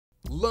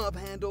Love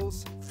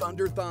handles,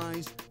 thunder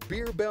thighs,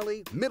 beer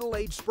belly,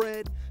 middle-aged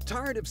spread?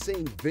 Tired of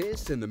seeing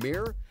this in the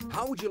mirror?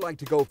 How would you like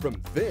to go from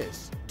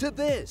this to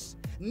this?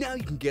 Now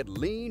you can get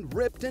lean,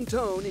 ripped, and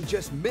toned in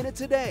just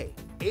minutes a day.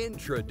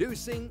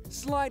 Introducing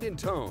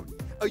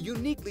SlideNTone, a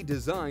uniquely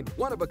designed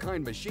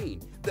one-of-a-kind machine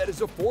that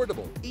is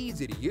affordable,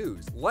 easy to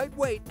use,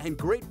 lightweight, and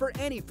great for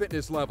any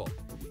fitness level.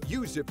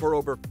 Use it for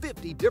over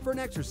 50 different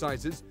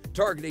exercises,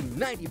 targeting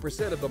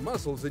 90% of the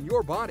muscles in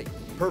your body.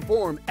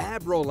 Perform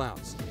ab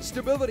rollouts,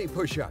 stability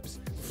push-ups,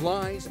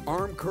 flies,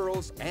 arm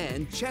curls,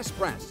 and chest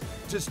press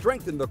to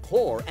strengthen the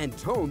core and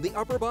tone the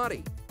upper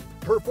body.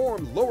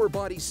 Perform lower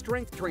body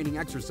strength training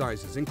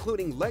exercises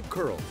including leg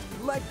curls,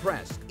 leg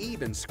press,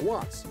 even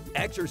squats.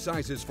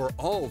 Exercises for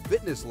all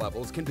fitness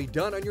levels can be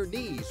done on your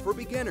knees for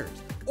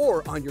beginners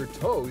or on your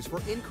toes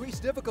for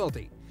increased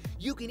difficulty.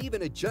 You can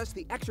even adjust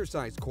the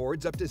exercise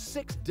cords up to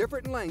 6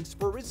 different lengths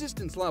for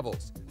resistance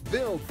levels.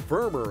 Build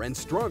firmer and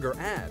stronger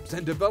abs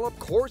and develop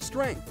core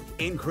strength.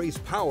 Increase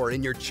power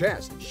in your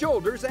chest,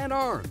 shoulders, and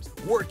arms.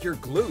 Work your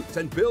glutes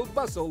and build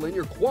muscle in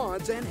your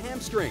quads and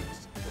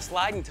hamstrings. The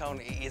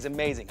SlideNTone is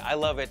amazing. I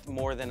love it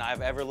more than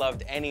I've ever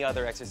loved any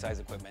other exercise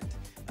equipment.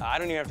 I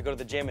don't even have to go to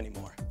the gym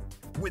anymore.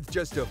 With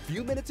just a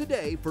few minutes a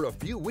day for a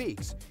few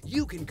weeks,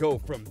 you can go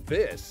from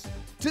this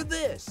to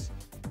this,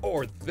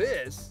 or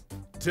this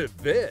to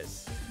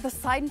this. The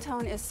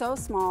SlideNTone is so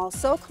small,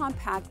 so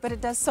compact, but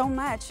it does so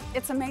much.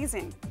 It's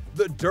amazing.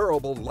 The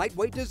durable,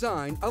 lightweight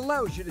design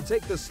allows you to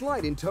take the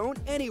SlideNTone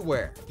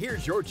anywhere.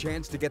 Here's your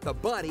chance to get the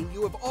body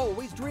you have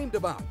always dreamed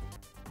about.